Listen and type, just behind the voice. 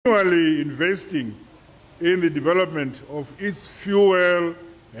continually investing in the development of its fuel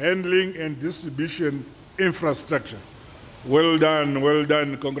handling and distribution infrastructure. Well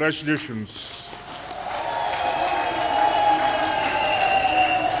done, congratulations.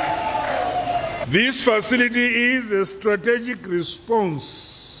 This facility is a strategic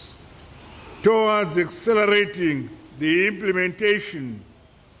response towards accelerating the implementation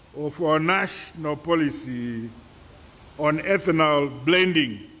of our national policy on ethanol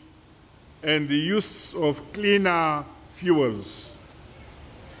blending and the use of cleaner fuels.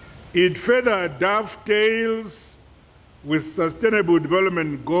 It further dovetails with Sustainable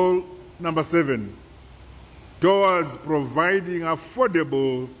Development Goal number 7 towards providing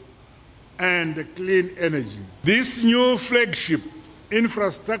affordable and clean energy. This new flagship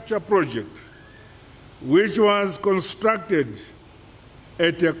infrastructure project, which was constructed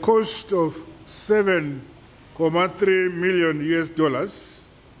at a cost of $7.3 million,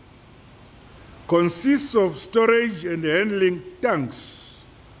 consists of storage and handling tanks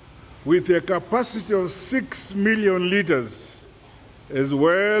with a capacity of 6 million liters, as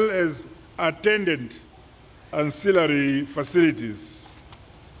well as attendant ancillary facilities.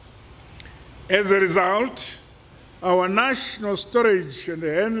 As a result, our national storage and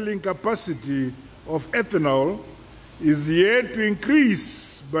handling capacity of ethanol is yet to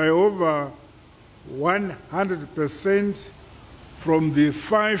increase by over 100% from the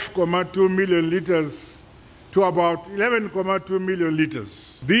 5.2 million liters to about 11.2 million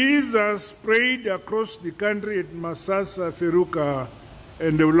liters. These are spread across the country at Masasa, Feruka,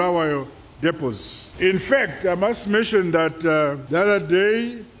 and the Bulawayo depots. In fact, I must mention that the other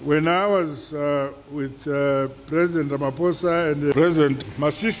day, when I was with President Ramaphosa and President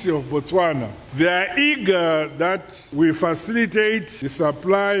Masisi of Botswana, they are eager that we facilitate the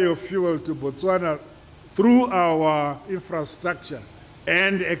supply of fuel to Botswana through our infrastructure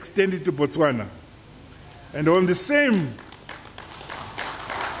and extend it to Botswana. And on the same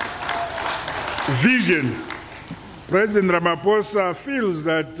vision, President Ramaphosa feels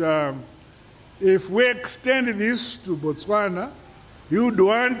that if we extend this to Botswana, he would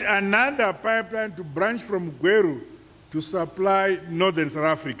want another pipeline to branch from Gweru to supply northern South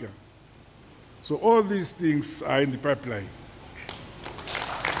Africa. So all these things are in the pipeline.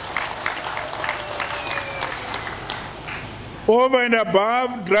 Over and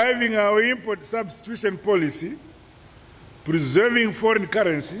above driving our import substitution policy, preserving foreign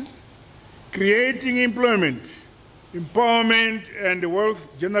currency, creating employment, empowerment, and wealth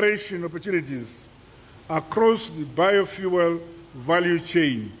generation opportunities across the biofuel value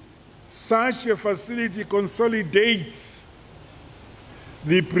chain, such a facility consolidates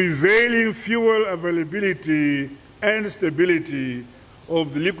the prevailing fuel availability and stability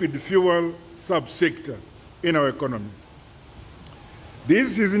of the liquid fuel subsector in our economy.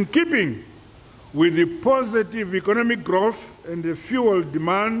 This is in keeping with the positive economic growth and the fuel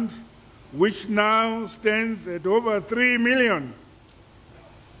demand, which now stands at over 3 million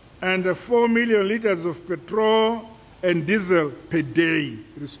and 4 million liters of petrol and diesel per day,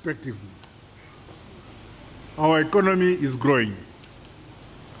 respectively. Our economy is growing.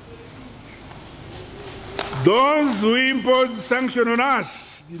 Those who impose sanctions on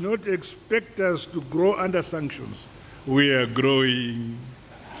us do not expect us to grow under sanctions. We are growing.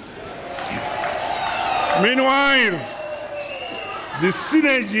 Meanwhile, the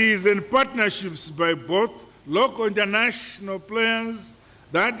synergies and partnerships by both local and international players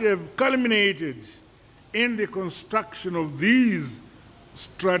that have culminated in the construction of these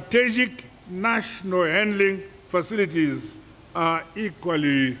strategic national handling facilities are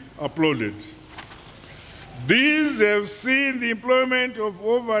equally applauded. These have seen the employment of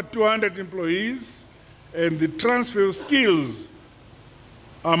over 200 employees and the transfer of skills,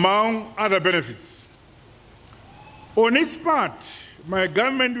 among other benefits. On its part, my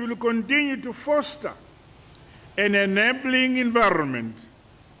government will continue to foster an enabling environment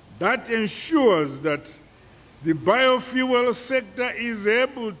that ensures that the biofuel sector is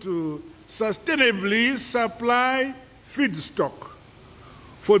able to sustainably supply feedstock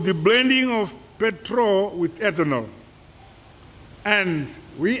for the blending of petrol with ethanol. And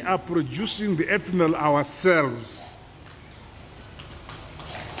we are producing the ethanol ourselves.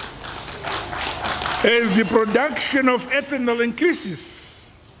 As the production of ethanol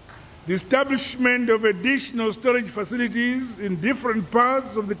increases, the establishment of additional storage facilities in different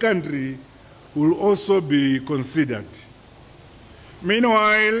parts of the country will also be considered.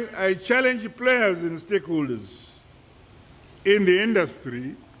 Meanwhile, I challenge players and stakeholders in the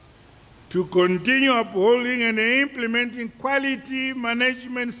industry to continue upholding and implementing quality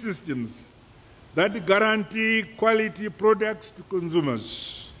management systems that guarantee quality products to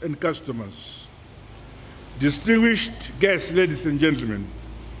consumers. and customers. Distinguished guests, ladies and gentlemen,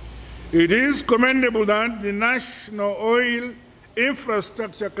 it is commendable that the National Oil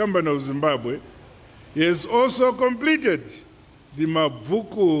Infrastructure Company of Zimbabwe has also completed the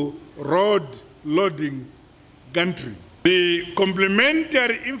Mabvuku road loading gantry. The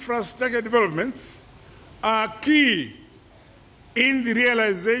complementary infrastructure developments are key in the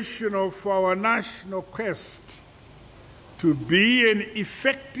realization of our national quest to be an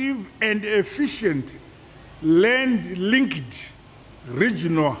effective and efficient land-linked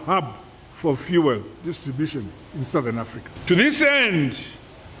regional hub for fuel distribution in Southern Africa. To this end,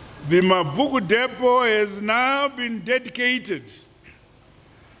 the Mabvuku depot has now been dedicated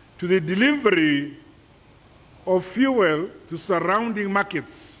to the delivery of fuel to surrounding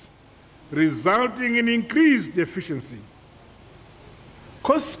markets, resulting in increased efficiency.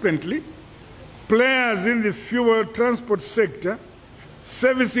 Consequently, players in the fuel transport sector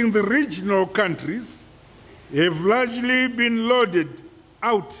servicing the regional countries have largely been loaded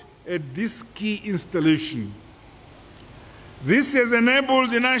out at this key installation. This has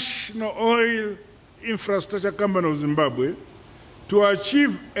enabled the National Oil Infrastructure Company of Zimbabwe to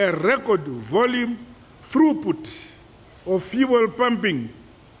achieve a record volume throughput of fuel pumping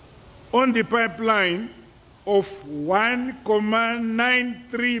on the pipeline of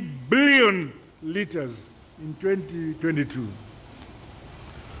 1.93 billion liters in 2022.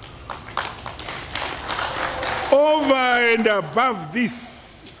 Over and above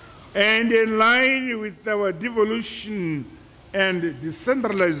this, and in line with our devolution and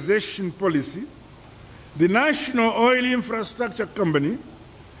decentralization policy, the National Oil Infrastructure Company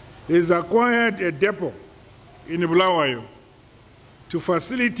has acquired a depot in Bulawayo to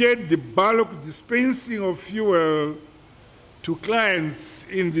facilitate the bulk dispensing of fuel to clients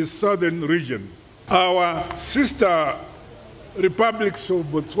in the southern region. Our sister republics of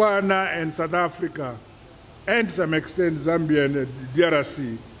Botswana and South Africa, and to some extent Zambia and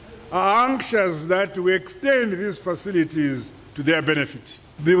DRC, are anxious that we extend these facilities to their benefit.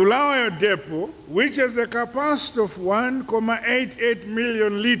 The Bulawayo depot, which has a capacity of 1.88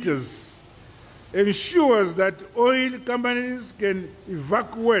 million liters, ensures that oil companies can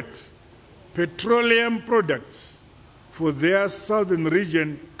evacuate petroleum products for their southern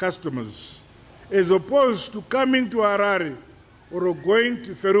region customers, as opposed to coming to Harare or going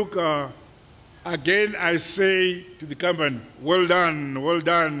to Feruka. Again, I say to the company, well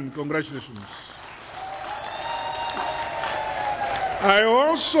done, congratulations. I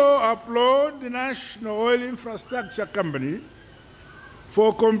also applaud the National Oil Infrastructure Company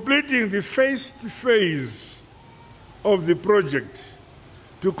for completing the first phase of the project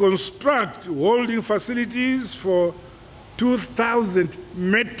to construct holding facilities for 2,000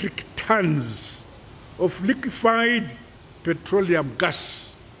 metric tons of liquefied petroleum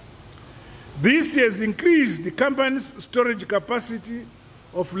gas. This has increased the company's storage capacity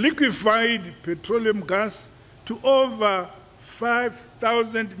of liquefied petroleum gas to over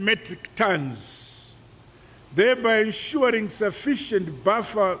 5,000 metric tons, thereby ensuring sufficient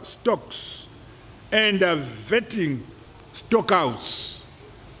buffer stocks and averting stockouts.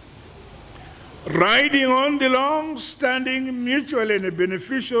 Riding on the long-standing mutual and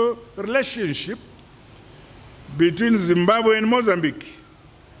beneficial relationship between Zimbabwe and Mozambique,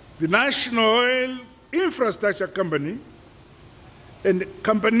 the National Oil Infrastructure Company and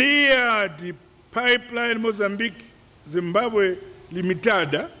Companhia de Pipeline Mozambique Zimbabwe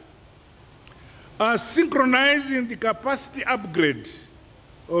Limitada are synchronizing the capacity upgrade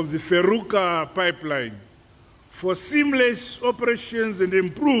of the Feruka pipeline for seamless operations and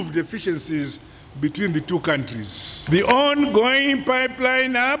improved efficiencies between the two countries. The ongoing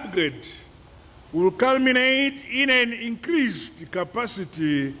pipeline upgrade will culminate in an increased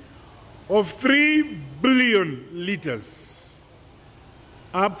capacity of 3 billion liters,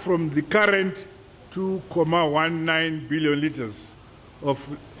 up from the current 2.19 billion liters of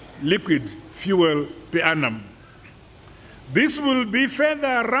liquid fuel per annum. This will be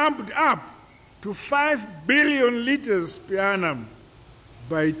further ramped up to 5 billion liters per annum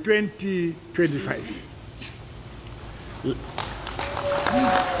by 2025.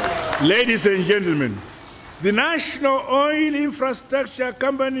 Ladies and gentlemen, the National Oil Infrastructure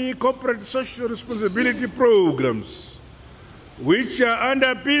Company corporate social responsibility programs, which are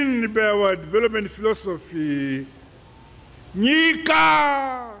underpinned by our development philosophy,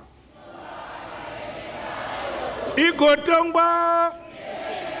 Nyika, Igotongba,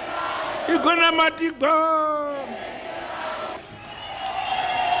 Igonamatikba.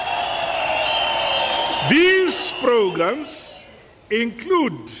 These programs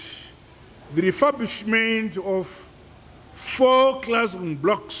include the refurbishment of 4 classroom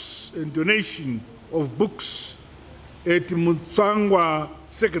blocks and donation of books at Mutsangwa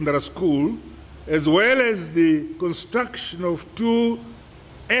Secondary School, as well as the construction of 2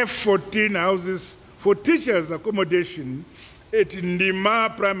 F-14 houses for teachers' accommodation at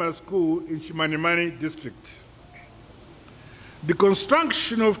Ndima Primary School in Chimanimani District. The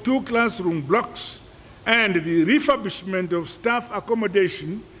construction of 2 classroom blocks and the refurbishment of staff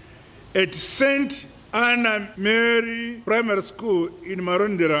accommodation at St. Anna Mary Primary School in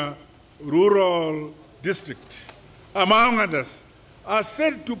Marondera Rural District, among others, are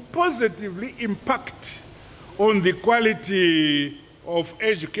said to positively impact on the quality of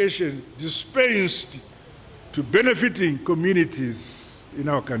education dispensed to benefiting communities in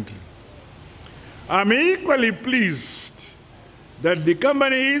our country. I'm equally pleased that the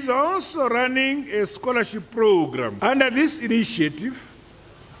company is also running a scholarship program. Under this initiative,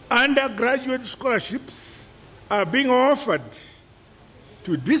 undergraduate scholarships are being offered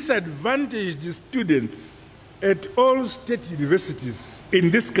to disadvantaged students at all state universities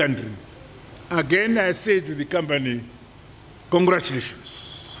in this country. Again, I say to the company,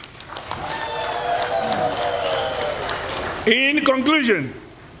 congratulations. In conclusion,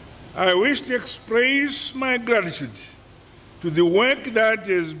 I wish to express my gratitude to the work that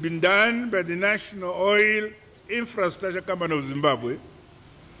has been done by the National Oil Infrastructure Company of Zimbabwe,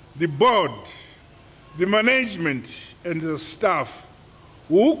 the board, the management, and the staff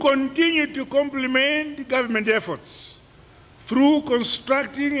who continue to complement government efforts through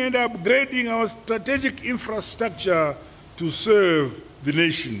constructing and upgrading our strategic infrastructure to serve the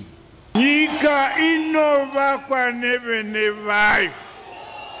nation. Nyika inovakwa nevayo.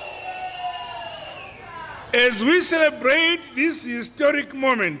 As we celebrate this historic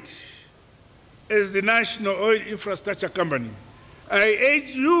moment as the National Oil Infrastructure Company, I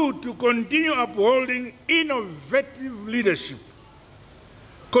urge you to continue upholding innovative leadership.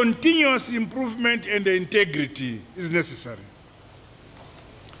 Continuous improvement and integrity is necessary.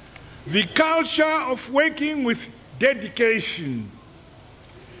 The culture of working with dedication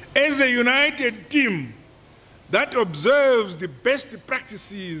as a united team that observes the best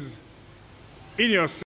practices in your